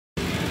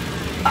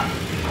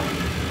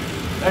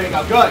There you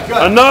go. Good,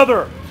 good.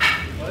 Another.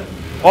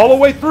 All the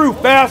way through,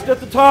 fast at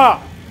the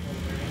top.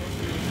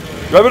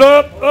 Drive it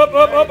up, up,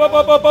 up, up, up,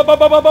 up, up,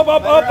 up, up, up, up, up,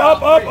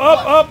 up, up,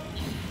 up, up.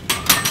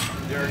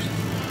 Yours.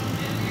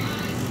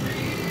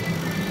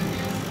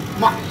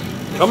 Come on.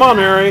 Come on,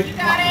 Mary. You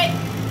got it.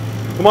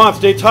 Come on,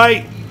 stay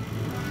tight.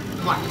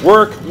 Come on.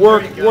 Work,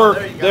 work, There you go, work.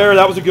 there you go. There,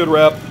 that was a good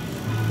rep.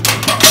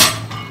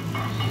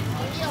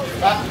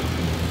 Up.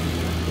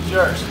 It's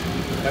yours.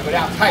 Now go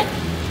down tight.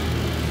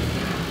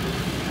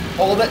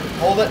 Hold it,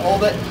 hold it,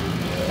 hold it.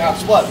 Now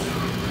explode.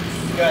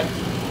 Good.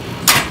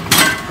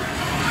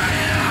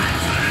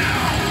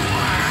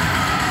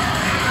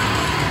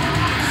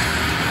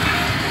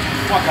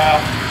 Come on,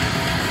 Kyle.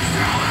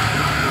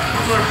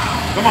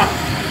 Come on.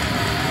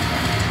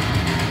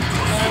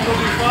 And we'll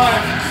do 5.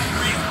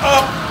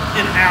 Up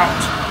and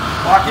out.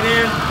 Lock it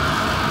in.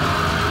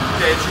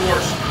 Okay, it's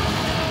yours.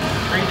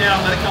 Bring it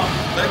down. Let it come.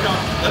 Let it come.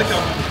 Let it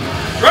come.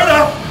 Right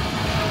up.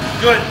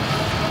 Good.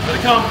 Let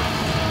it come.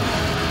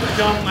 Let it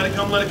come. Let it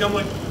come. Let it come.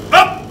 Let it come.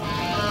 Up.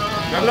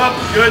 Grab it up.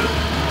 Good.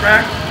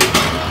 Crack.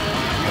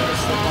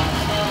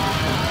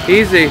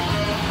 Easy.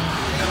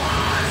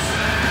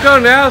 Go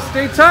now.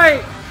 Stay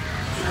tight.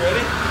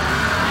 Ready? 1,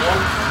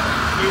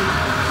 2,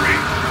 3.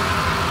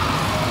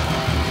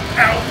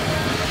 Out.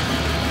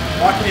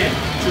 Lock it in.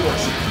 It's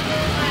yours.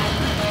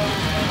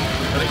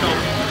 Let it come.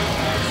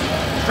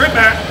 Straight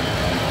back.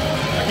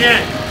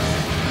 Again.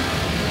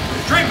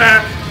 Straight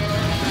back.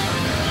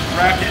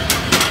 Rack it.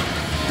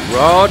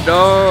 Raw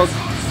dog.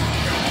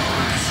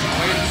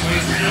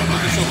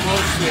 Looking so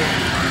close there.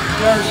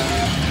 Yours.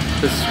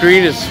 The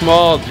screen is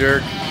small,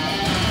 jerk.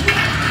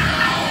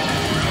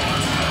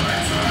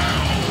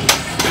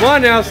 Come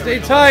on now, stay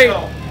tight.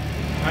 Go.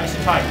 Nice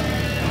and tight.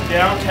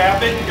 Down,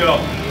 tap it, and go.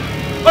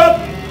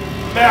 Up,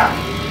 back.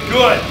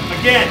 Good.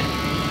 Again.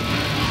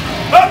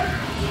 Up,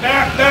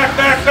 back, back,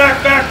 back,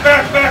 back, back,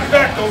 back, back,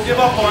 back. Don't give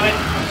up on it.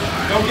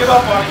 Don't give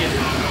up on it.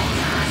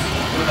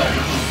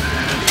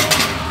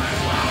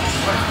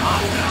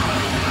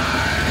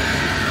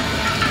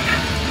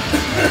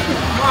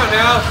 Come on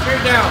now,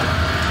 straight down.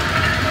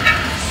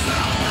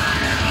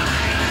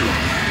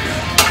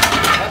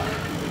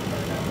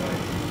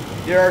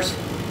 Yours.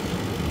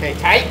 Okay,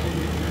 tight.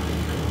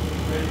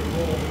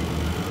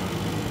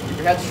 Keep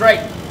your head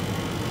straight.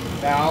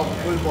 Now,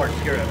 move more.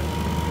 Just get rid of it.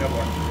 No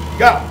more.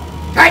 Go.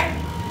 Tight.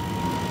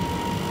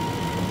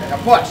 Okay,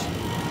 now push.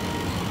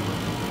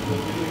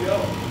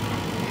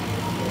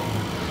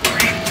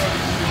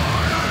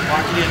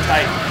 Lock it in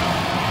tight.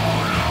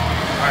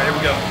 All right, here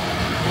we go.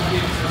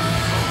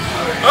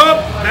 Up,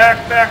 back,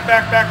 back,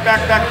 back, back,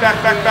 back, back, back,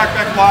 back, back,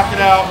 back. Lock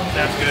it out.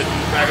 That's good.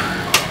 Drag it.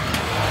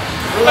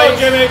 Release.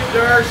 Jimmy.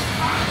 Yours.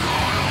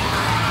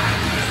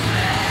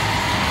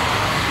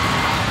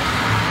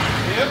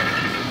 Yep.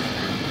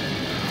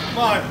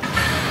 Come on.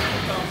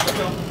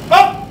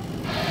 Up.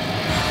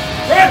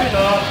 Drag it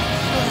up.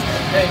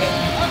 Take it.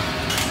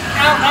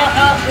 Out, out,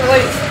 out.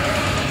 Release.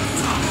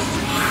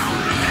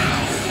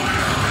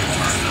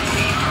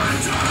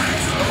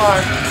 Come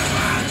on.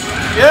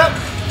 Yep.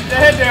 Keep the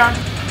head down.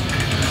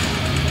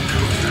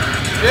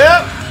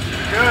 Yep.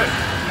 Good.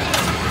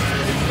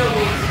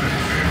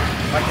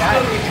 Like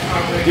that.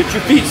 Get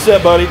your feet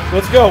set, buddy.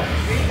 Let's go.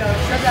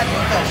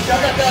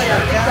 Shove that belly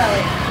out. Get belly.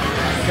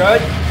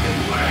 Good.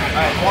 All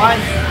right, 1,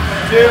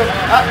 2,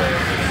 up.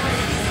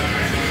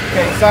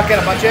 Okay, suck in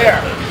a bunch of air.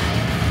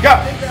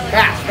 Go.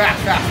 Fast, fast,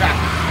 fast, fast.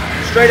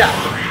 Straight up.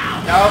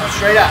 No,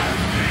 straight up.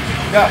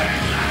 Go.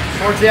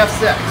 Towards the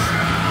F6.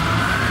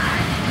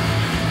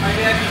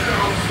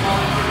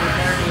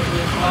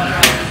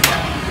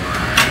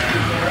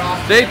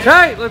 Stay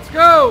tight, let's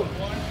go.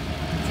 1,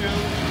 2,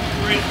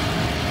 3.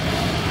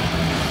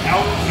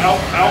 Out, out,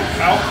 out,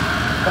 out.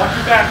 Lock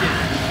your back in.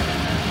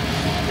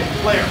 Okay,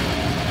 flare.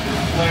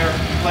 Flare,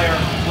 flare,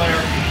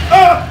 flare.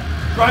 Up!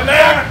 Drive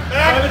back!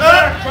 Drive it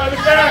back! Drive it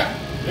back!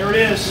 There it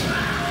is.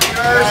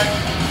 Yours.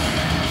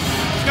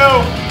 Let's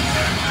go.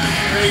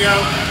 There you go.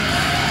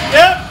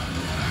 Yep.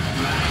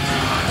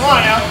 Come on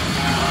now.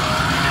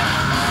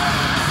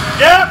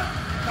 Yep.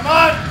 Come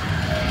on.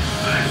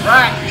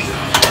 Right.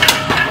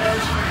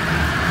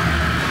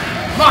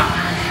 Come on.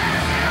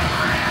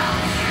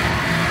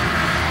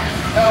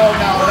 No,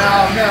 no, no,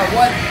 no.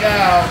 What?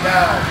 No, no.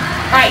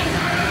 Tight.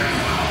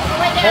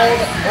 Hold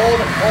it, hold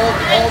it, hold it,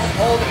 hold it,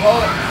 hold it,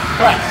 hold it.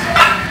 Press.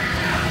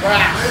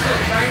 Press.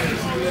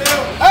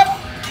 Up.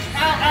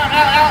 Out, out,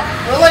 out, out.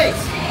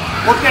 Release.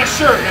 Work that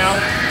shirt now.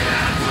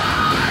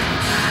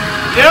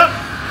 Yep.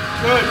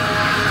 Good.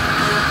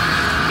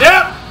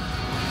 Yep.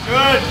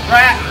 Good.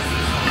 Crack.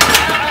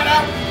 Out, out,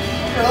 out.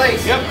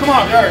 Release. Yep. Come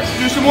on. Yours.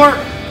 Do some work.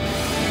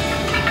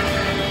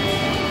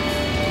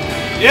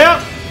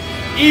 Yep.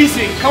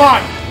 Easy. Come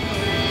on.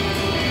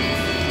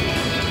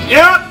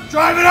 Yep.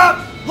 Drive it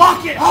up.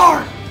 Lock it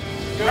hard.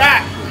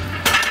 Crack.